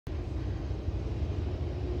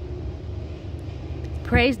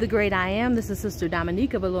Praise the great I am. This is Sister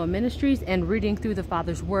Dominique of Elohim Ministries and reading through the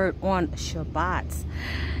Father's Word on Shabbat.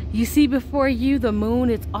 You see before you the moon.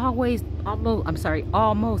 It's almost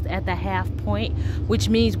at the half point, which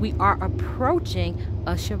means we are approaching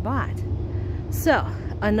a Shabbat. So,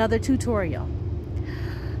 another tutorial.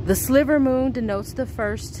 The sliver moon denotes the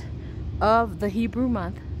first of the Hebrew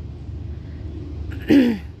month.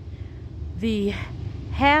 The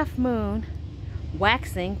half moon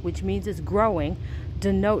waxing, which means it's growing,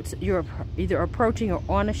 denotes you're either approaching or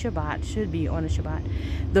on a Shabbat, should be on a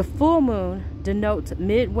Shabbat. The full moon denotes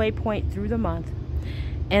midway point through the month.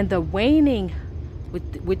 And the waning,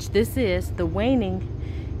 which this is, the waning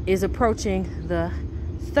is approaching the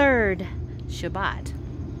third Shabbat.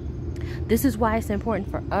 This is why it's important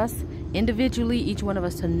for us individually, each one of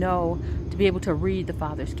us, to know, to be able to read the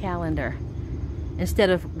Father's calendar instead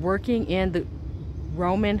of working in the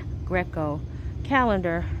Roman Greco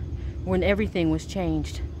calendar when everything was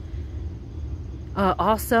changed.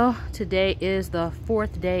 Also, today is the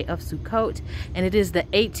 4th day of Sukkot, and it is the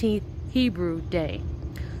 18th Hebrew day.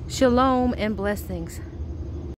 Shalom and blessings.